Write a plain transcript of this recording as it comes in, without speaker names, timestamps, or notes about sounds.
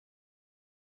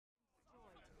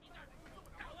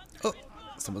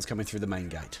Someone's coming through the main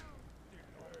gate.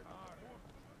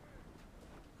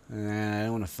 I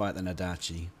don't want to fight the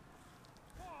Nadachi.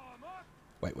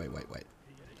 Wait.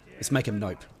 Let's make him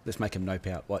nope. Let's make him nope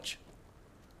out. Watch.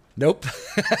 Nope.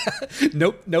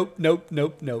 Nope.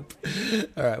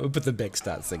 Alright, we'll put them back,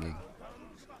 start singing.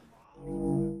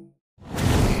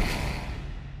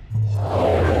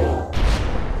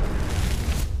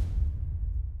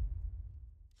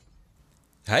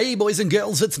 Hey boys and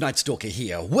girls, it's KnightStalker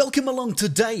here. Welcome along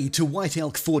today to White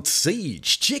Elk Fort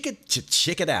Siege. Check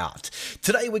it out.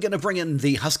 Today we're going to bring in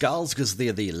the Huskarls because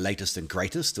they're the latest and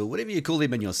greatest, or whatever you call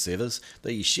them in your servers,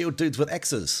 the shield dudes with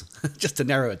axes, just to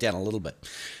narrow it down a little bit.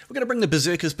 We're going to bring the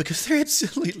Berserkers because they're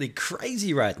absolutely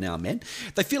crazy right now, man.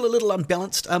 They feel a little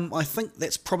unbalanced. I think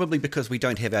that's probably because we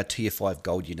don't have our tier 5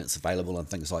 gold units available and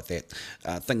things like that,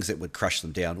 things that would crush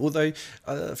them down. Although,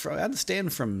 I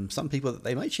understand from some people that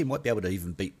they actually might be able to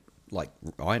even beat like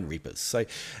Iron Reapers. So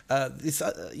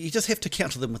you just have to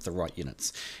counter them with the right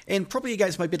units. And probably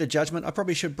against my better judgment, I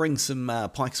probably should bring some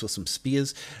pikes or some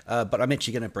spears, but I'm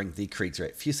actually going to bring the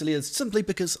Kriegsrat Fusiliers simply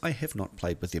because I have not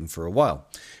played with them for a while.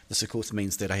 This of course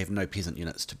means that I have no peasant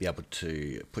units to be able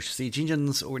to push siege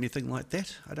engines or anything like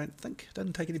that, I don't think.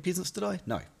 Didn't take any peasants, did I?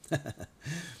 No.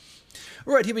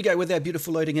 Alright, here we go with our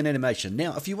beautiful loading and animation.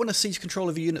 Now, if you want to seize control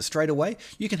of your unit straight away,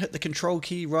 you can hit the control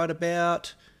key right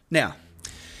about now.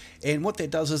 And what that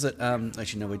does is it,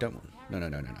 actually no we don't want, no,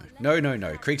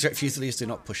 Kriegsrat Fusiliers do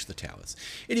not push the towers.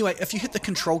 Anyway, if you hit the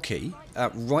control key,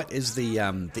 right as the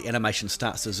animation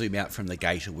starts to zoom out from the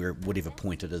gate or where whatever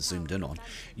point it is zoomed in on,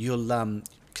 you'll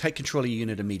take control of your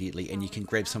unit immediately and you can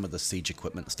grab some of the siege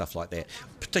equipment and stuff like that.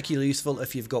 Particularly useful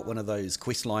if you've got one of those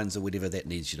quest lines or whatever that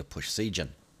needs you to push siege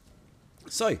in.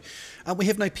 So, we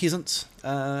have no peasants,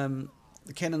 the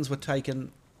cannons were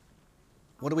taken.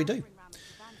 What do we do?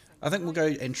 I think we'll go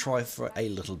and try for a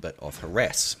little bit of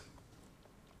harass.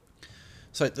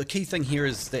 So the key thing here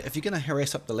is that if you're going to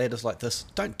harass up the ladders like this,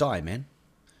 don't die, man.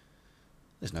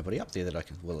 There's nobody up there that I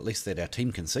can, well, at least that our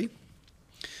team can see.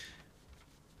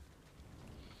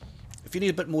 If you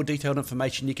need a bit more detailed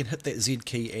information, you can hit that Z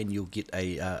key and you'll get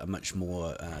a much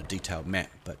more detailed map.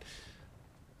 But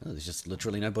oh, there's just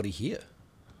literally nobody here.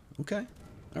 Okay,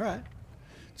 all right.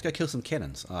 Let's go kill some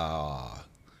cannons. Ah.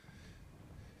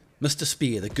 Mr.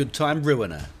 Spear, the good time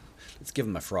ruiner. Let's give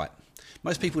him a fright.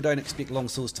 Most people don't expect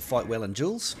longswords to fight well in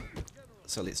duels,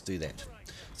 so let's do that.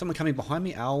 Someone coming behind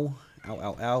me. Ow, ow,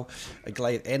 ow, ow. A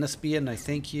glaive and a spear. No,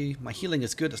 thank you. My healing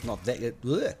is good. It's not that good.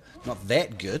 Ugh, not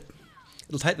that good.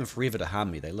 It'll take them forever to harm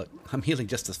me. They look. I'm healing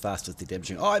just as fast as they're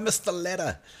damaging. Oh, I missed the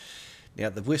ladder. Now,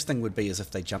 the worst thing would be is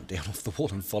if they jumped down off the wall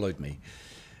and followed me.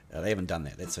 They haven't done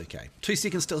that. That's okay. 2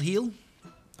 seconds till heal.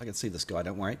 I can see this guy.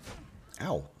 Don't worry.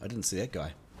 Ow, I didn't see that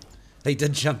guy. He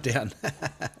did jump down.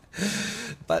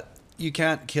 But you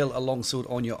can't kill a longsword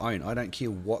on your own. I don't care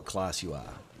what class you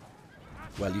are.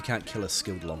 Well, you can't kill a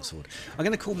skilled longsword. I'm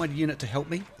going to call my unit to help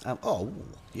me. Oh,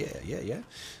 yeah.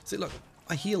 See, look,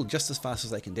 I heal just as fast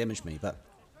as they can damage me. But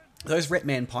those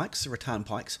Ratman pikes, the rattan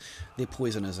pikes, their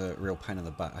poison is a real pain in the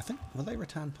butt. I think, were they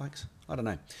rattan pikes? I don't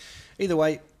know. Either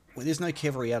way, well, there's no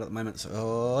cavalry out at the moment. So,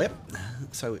 oh, yep.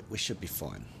 So we should be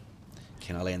fine.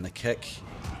 Can I land the kick?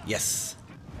 Yes.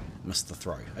 Missed the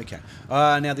throw. Okay.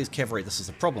 Now there's cavalry. This is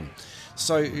a problem.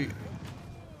 So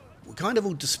we're kind of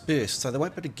all dispersed, so they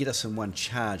won't be able to get us in one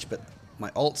charge, but my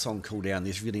ult's on cooldown.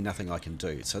 There's really nothing I can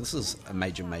do. So this is a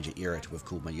major error to have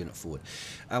called my unit forward.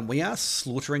 We are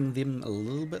slaughtering them a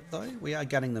little bit, though. We are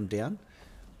gunning them down.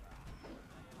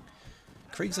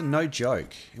 Kriegs are no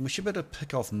joke, and we should be able to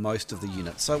pick off most of the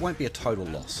units, so it won't be a total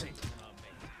loss.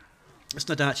 This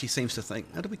Nadachi seems to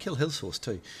think... How did we kill his horse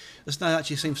too? This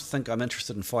Nadachi seems to think I'm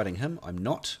interested in fighting him. I'm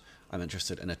not. I'm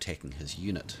interested in attacking his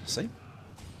unit. See?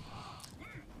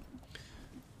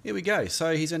 Here we go.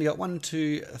 So he's only got 1,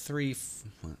 2, 3...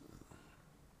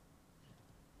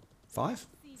 5?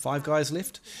 5 guys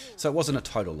left. So it wasn't a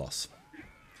total loss.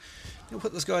 We'll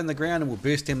put this guy in the ground and we'll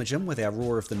burst damage him with our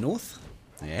Roar of the North.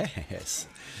 Yes.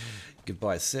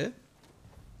 Goodbye, sir.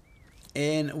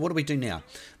 And what do we do now?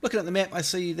 Looking at the map, I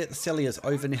see that the Sally is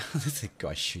over now. There's that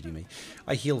guy shooting me.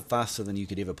 I heal faster than you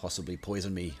could ever possibly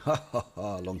poison me. Ha ha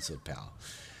ha, longsword power.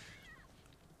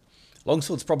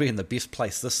 Longsword's probably in the best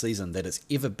place this season that it's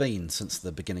ever been since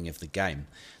the beginning of the game.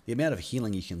 The amount of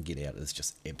healing you can get out is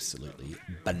just absolutely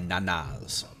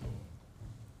bananas.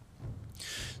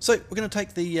 So we're going to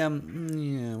take the,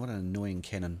 what an annoying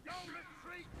cannon.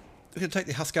 We're going to take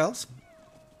the Huskarls.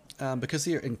 Because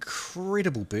they're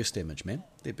incredible burst damage, man.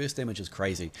 Their burst damage is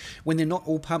crazy. When they're not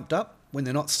all pumped up, when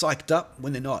they're not psyched up,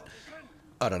 when they're not,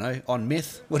 I don't know, on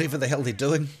meth, whatever the hell they're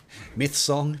doing, meth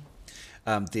song,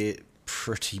 they're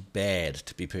pretty bad,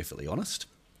 to be perfectly honest.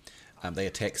 They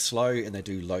attack slow and they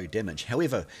do low damage.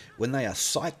 However, when they are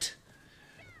psyched,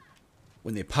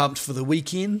 when they're pumped for the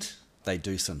weekend, they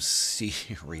do some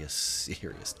serious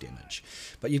damage.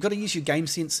 But you've got to use your game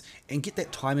sense and get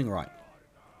that timing right.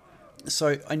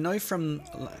 So I know from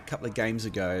a couple of games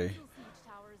ago,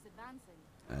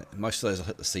 most of those will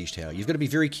hit the siege tower. You've got to be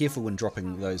very careful when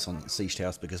dropping those on siege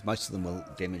towers because most of them will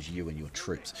damage you and your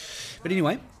troops. But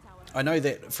anyway, I know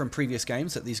that from previous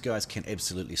games that these guys can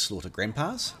absolutely slaughter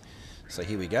grandpas. So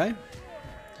here we go.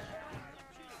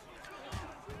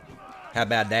 How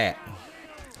about that?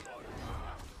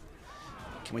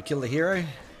 Can we kill the hero?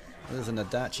 There's an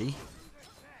Adachi.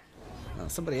 Oh,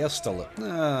 somebody else stole it.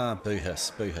 Ah,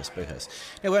 boo-hiss, boo-hiss, boo-hiss.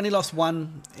 Now we only lost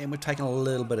one and we've taken a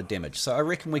little bit of damage. So I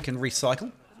reckon we can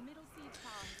recycle.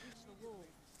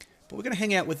 But we're going to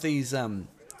hang out with these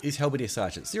Halberdier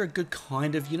Sergeants. They're a good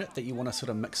kind of unit that you want to sort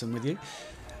of mix in with you.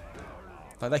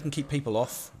 But they can keep people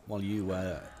off while you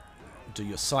do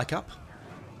your psych up.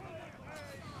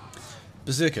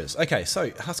 Berserkers. Okay,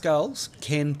 so Huskarls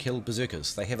can kill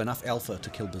Berserkers. They have enough alpha to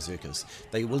kill Berserkers.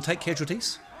 They will take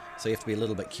casualties, so you have to be a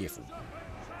little bit careful.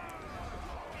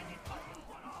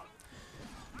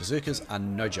 Berserkers are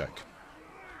no joke.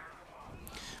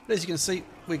 But as you can see,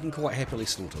 we can quite happily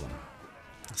slaughter them.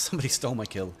 Somebody stole my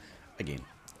kill again.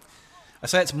 I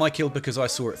say it's my kill because I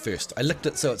saw it first. I licked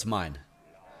it, so it's mine.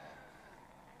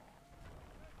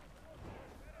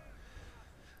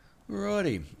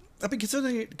 Alrighty. I've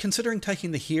been considering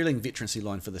taking the healing veterancy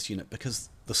line for this unit because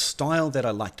the style that I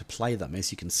like to play them,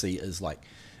 as you can see, is like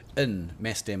in,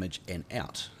 mass damage, and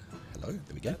out. Hello,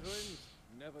 there we go.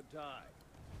 Never die.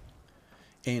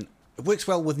 And it works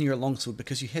well with your longsword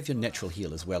because you have your natural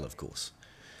heal as well, of course.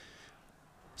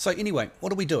 So anyway,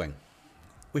 what are we doing?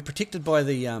 We're protected by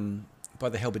the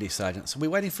Halberdier Sergeants, so we're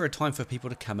waiting for a time for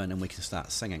people to come in and we can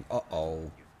start singing.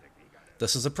 Uh-oh.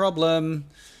 This is a problem.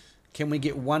 Can we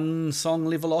get one song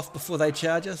level off before they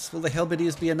charge us? Will the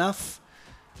Halberdiers be enough?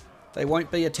 They won't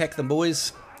be. Attack them,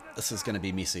 boys. This is going to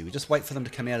be messy. We just wait for them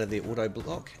to come out of their auto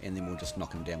block and then we'll just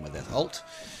knock them down with that ult.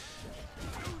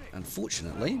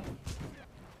 Unfortunately,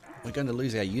 we're going to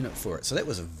lose our unit for it. So that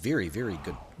was a very, very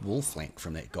good wall flank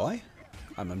from that guy.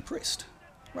 I'm impressed.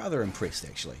 Rather impressed,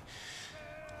 actually.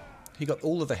 He got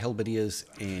all of the Halberdiers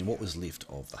and what was left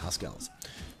of the Huskarls.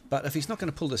 But if he's not going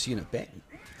to pull this unit back,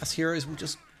 us heroes will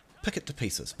just pick it to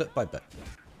pieces, bit by bit.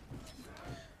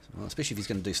 Well, especially if he's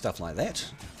going to do stuff like that,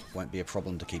 won't be a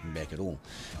problem to keep him back at all.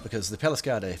 Because the Palace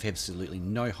Guard have absolutely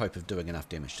no hope of doing enough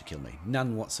damage to kill me.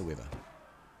 None whatsoever.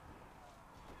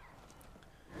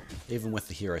 Even with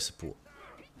the hero support.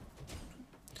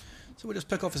 So we'll just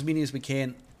pick off as many as we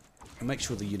can and make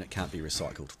sure the unit can't be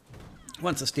recycled.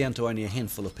 Once it's down to only a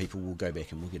handful of people, we'll go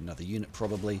back and we'll get another unit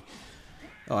probably.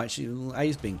 Oh, actually,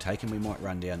 A's being taken, we might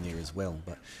run down there as well.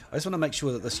 But I just want to make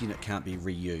sure that this unit can't be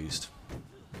reused.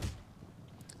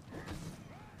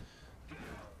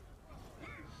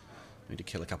 Need to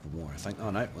kill a couple more, I think.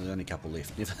 Oh no, there's only a couple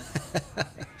left.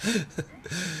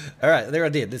 Alright, they're all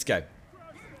dead. Let's go.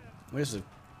 Where's the...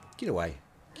 Get away.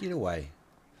 Get away.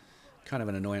 Kind of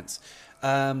an annoyance.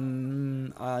 I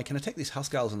can attack these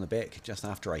Huskarls in the back just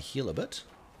after I heal a bit.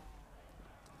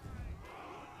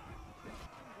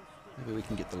 Maybe we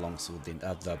can get the longsword then.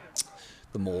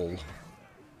 The maul.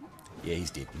 Yeah,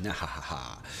 he's dead. Nah, ha, ha,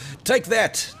 ha. Take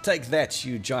that! Take that,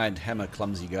 you giant hammer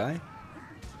clumsy guy.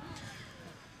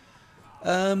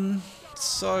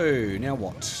 So, now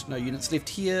what? No units left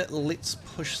here. Let's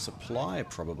push supply,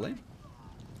 probably.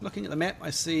 Looking at the map,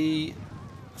 I see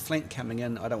a flank coming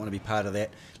in. I don't want to be part of that.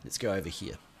 Let's go over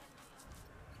here.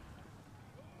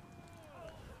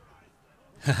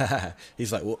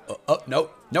 He's like, oh,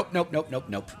 nope, nope, nope, nope, nope,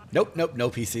 nope, nope, nope,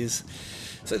 nope, he says.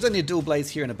 So there's only a dual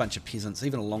blades here and a bunch of peasants.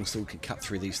 Even a longsword can cut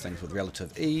through these things with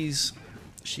relative ease.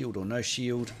 Shield or no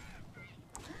shield.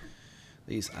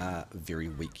 These are very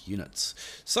weak units.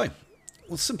 So,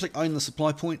 we'll simply own the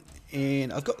supply point,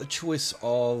 and I've got the choice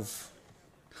of...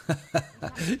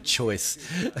 choice.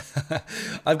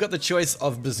 I've got the choice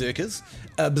of berserkers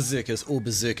or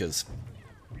berserkers.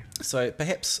 So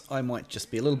perhaps I might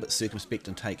just be a little bit circumspect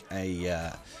and take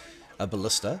a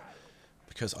ballista,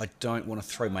 because I don't want to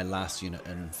throw my last unit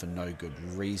in for no good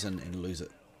reason and lose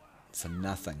it for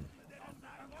nothing.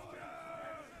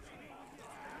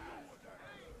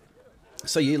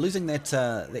 So yeah, losing that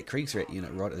that Kriegsrat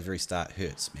unit right at the very start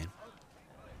hurts, man.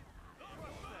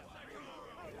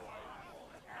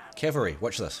 Cavalry,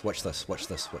 watch this, watch this, watch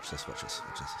this, watch this, watch this,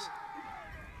 watch this.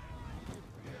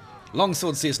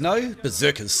 Longsword says no,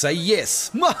 Berserkers say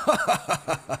yes.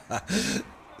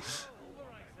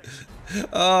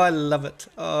 Oh, I love it.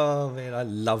 Oh man, I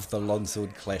love the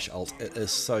Longsword Clash ult. It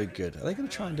is so good. Are they going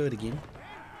to try and do it again?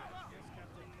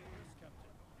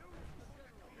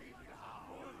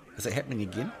 Is it happening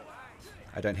again?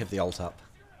 I don't have the ult up.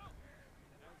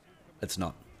 It's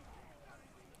not.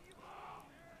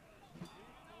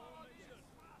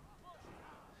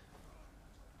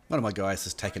 One of my guys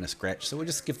has taken a scratch, so we'll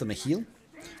just give them a heal.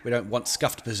 We don't want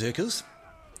scuffed berserkers.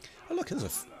 Oh look, there's a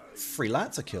free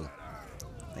Lancer kill.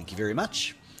 Thank you very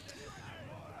much.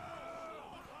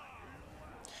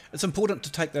 It's important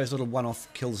to take those little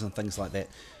one-off kills and things like that.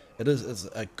 It is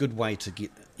a good way to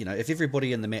get, you know, if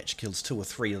everybody in the match kills 2 or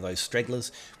 3 of those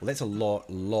stragglers, well, that's a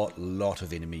lot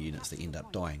of enemy units that end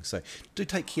up dying. So do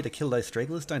take care to kill those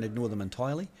stragglers. Don't ignore them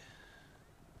entirely.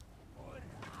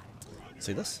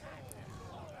 See this?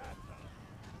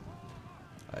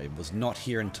 I was not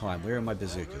here in time. Where are my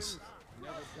berserkers?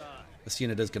 This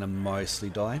unit is going to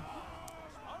mostly die.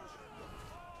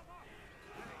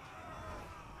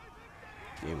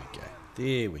 There we go.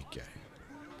 There we go.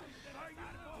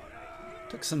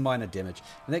 Took some minor damage.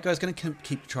 And that guy's going to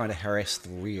keep trying to harass the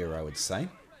rear, I would say.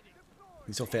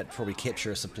 He's off out to probably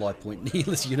capture a supply point and heal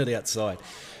this unit outside.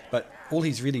 But all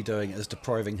he's really doing is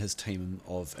depriving his team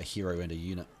of a hero and a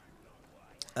unit.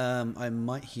 I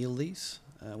might heal these.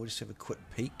 We'll just have a quick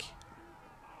peek.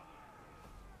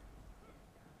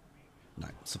 No,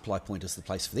 supply point is the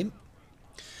place for them.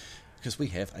 Because we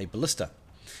have a ballista.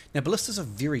 Now, ballistas are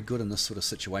very good in this sort of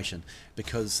situation.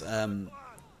 Because, oh,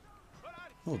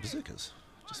 berserkers.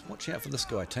 Just watch out for this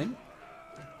guy, team.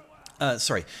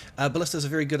 Ballistas are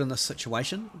very good in this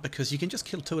situation. Because you can just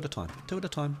kill 2 at a time. 2 at a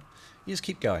time. You just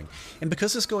keep going. And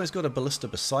because this guy's got a ballista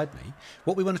beside me,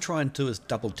 what we want to try and do is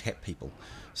double tap people.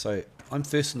 So I'm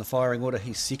first in the firing order,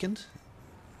 he's second.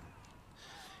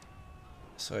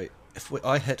 So if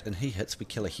I hit and he hits, we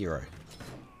kill a hero.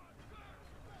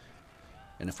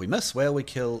 And if we miss, well, we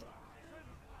kill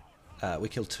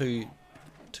 2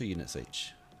 units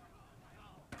each.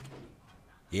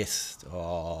 Yes.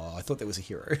 Oh, I thought that was a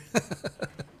hero.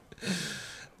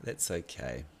 That's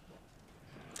okay.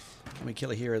 Can we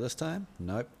kill a hero this time?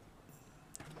 Nope.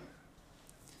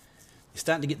 You're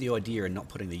starting to get the idea and not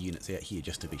putting the units out here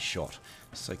just to be shot.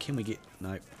 So can we get...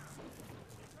 Nope.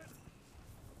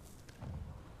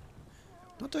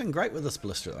 Not doing great with this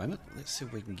ballista at the moment. Let's see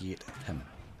if we can get him.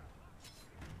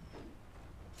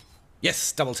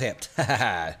 Yes! Double tapped!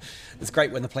 It's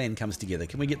great when the plan comes together.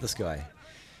 Can we get this guy?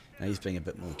 Now he's being a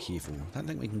bit more careful. Don't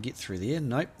think we can get through there.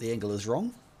 Nope, the angle is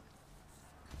wrong.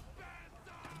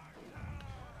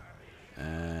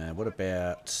 What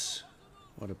about...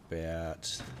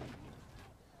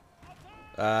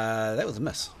 that was a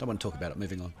miss. Don't want to talk about it.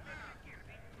 Moving on.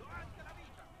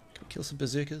 Can we kill some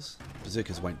berserkers?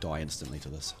 Berserkers won't die instantly to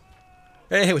this.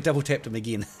 Hey, we double tapped him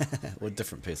again. Or a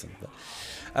different person. But,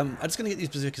 I'm just going to get these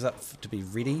berserkers up to be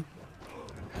ready.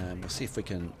 We'll see if we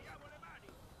can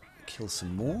kill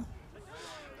some more.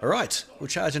 Alright, we'll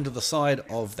charge into the side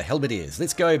of the halberdiers.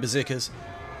 Let's go, berserkers.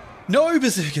 No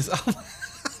berserkers! Oh.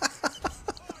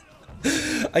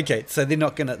 Okay, so they're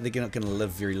not gonna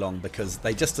live very long because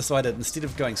they just decided instead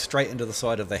of going straight into the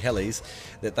side of the hellies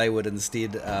that they would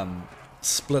instead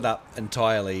split up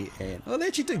entirely, and well, they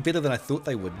actually do better than I thought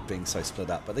they would, being so split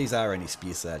up. But these are only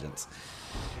spear sergeants.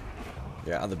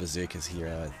 There are other berserkers here,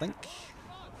 I think.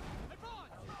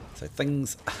 So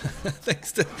things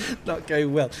did not go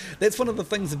well. That's one of the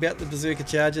things about the berserker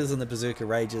charges and the berserker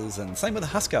rages, and same with the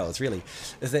Huskarls really,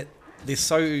 is that they're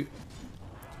so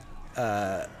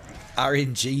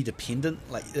RNG dependent.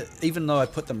 Like, even though I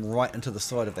put them right into the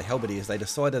side of the halberdiers, they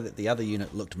decided that the other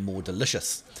unit looked more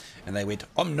delicious, and they went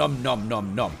om nom nom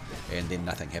nom nom, and then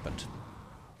nothing happened.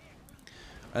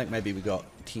 I think maybe we got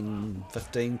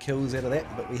 10-15 kills out of that,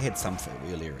 but we had some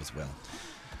earlier as well.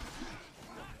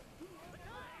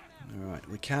 Alright,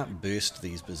 we can't burst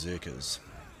these berserkers.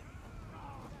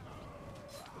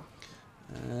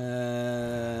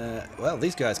 Well,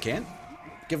 these guys can.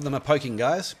 Give them a poking,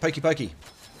 guys. Pokey pokey.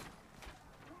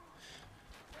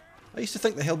 I used to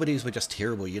think the halberdiers were just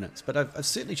terrible units, but I've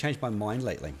certainly changed my mind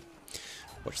lately.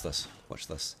 Watch this. Watch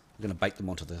this. I'm going to bait them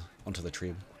onto the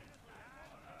treb.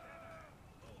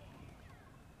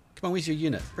 Come on, where's your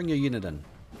unit? Bring your unit in.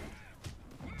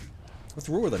 With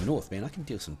Roar of the North, man, I can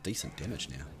deal some decent damage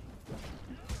now.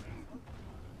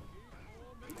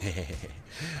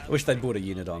 I wish they'd brought a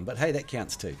unit on, but hey, that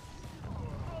counts too.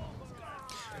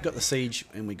 We've got the siege,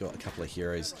 and we got a couple of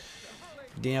heroes.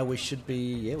 Now we should be,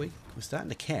 yeah, we're starting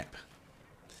to cap.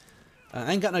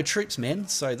 I ain't got no troops, man,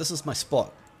 so this is my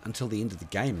spot until the end of the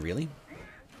game, really.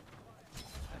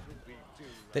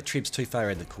 That treb's too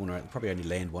far in the corner. It'll probably only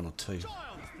land 1 or 2.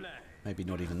 Maybe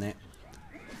not even that.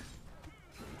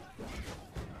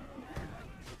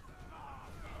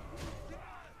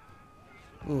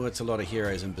 Oh, it's a lot of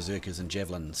heroes and berserkers and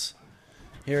javelins.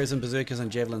 Heroes and berserkers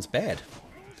and javelins bad.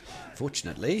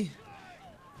 Unfortunately,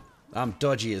 I'm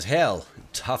dodgy as hell.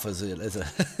 Tough as a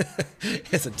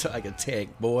as a tiger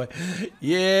tank, boy.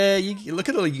 Yeah, you look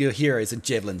at all your heroes and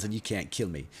javelins and you can't kill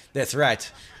me. That's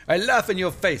right. I laugh in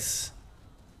your face.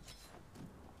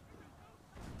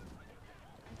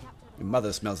 Your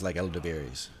mother smells like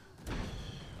elderberries.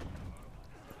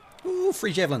 Ooh,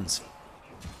 free javelins.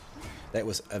 That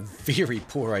was a very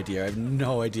poor idea. I have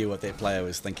no idea what that player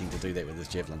was thinking to do that with his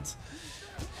javelins.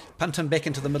 Punt him back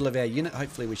into the middle of our unit.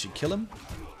 Hopefully we should kill him.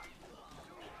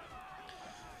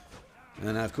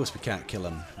 And of course we can't kill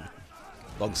him.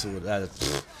 Longsword.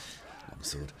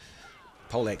 Longsword.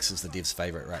 Poleaxe is the dev's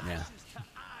favourite right now.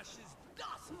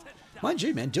 Mind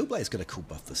you, man, Dual Blade's got a cool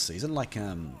buff this season. Like,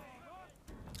 I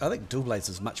think Dual Blades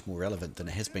is much more relevant than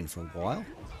it has been for a while.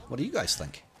 What do you guys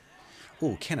think?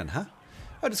 Oh, cannon, huh?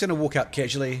 I'm just going to walk up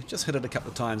casually, just hit it a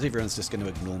couple of times. Everyone's just going to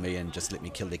ignore me and just let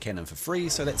me kill their cannon for free,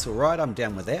 so that's alright. I'm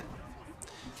down with that.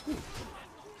 Ooh.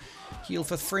 Heal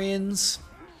for friends.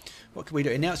 What can we do?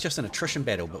 And now it's just an attrition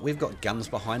battle, but we've got guns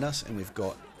behind us and we've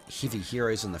got heavy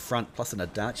heroes in the front, plus an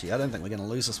Adachi. I don't think we're going to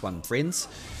lose this one, friends.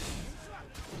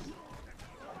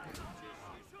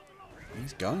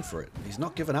 He's going for it. He's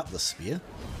not giving up the spear.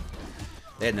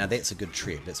 Now that's a good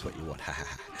tread. That's what you want. Ha ha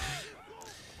ha.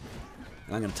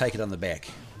 And I'm going to take it on the back.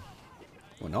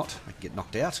 Or not. I can get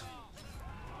knocked out.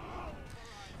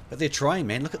 But they're trying,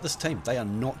 man. Look at this team. They are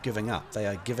not giving up. They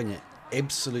are giving it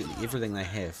absolutely everything they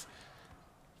have.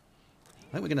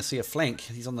 I think we're going to see a flank.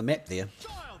 He's on the map there.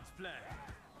 Here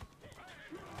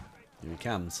he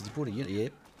comes. Has he brought a unit?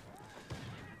 Yep.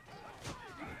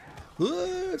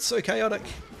 Ooh, it's so chaotic.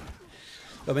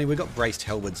 I mean, we've got braced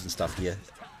Hellwoods and stuff here.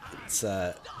 It's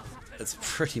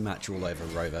pretty much all over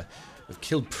Rover. We've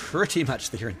killed pretty much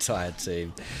their entire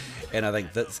team. And I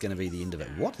think that's going to be the end of it.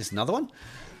 What? There's another one?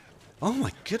 Oh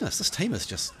my goodness, this team is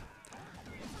just...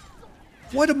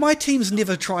 Why do my teams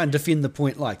never try and defend the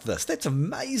point like this? That's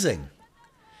amazing.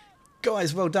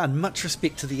 Guys, well done. Much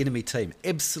respect to the enemy team.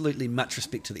 Absolutely much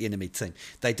respect to the enemy team.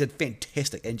 They did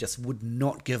fantastic and just would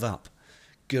not give up.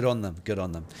 Good on them. Good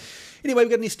on them. Anyway, we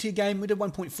got an S-tier game. We did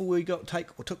 1.4. We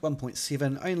took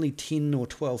 1.7. Only 10 or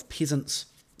 12 peasants.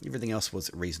 Everything else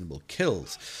was reasonable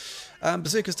kills.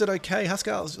 Berserkers did okay.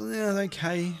 Huskarls,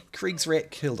 okay. Kriegsrat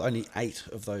killed only 8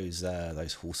 of those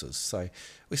horses. So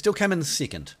we still came in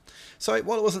second. So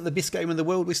while it wasn't the best game in the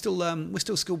world, we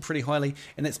still scored pretty highly,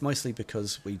 and that's mostly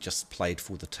because we just played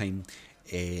for the team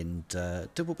and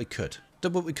did what we could.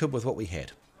 Did what we could with what we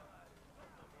had.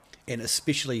 And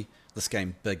especially this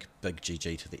game, big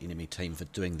GG to the enemy team for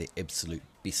doing their absolute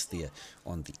best there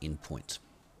on the end point.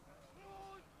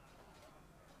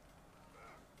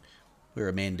 We're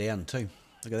a man down too.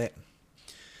 Look at that.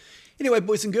 Anyway,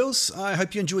 boys and girls, I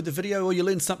hope you enjoyed the video or you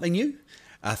learned something new.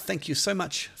 Thank you so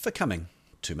much for coming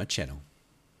to my channel.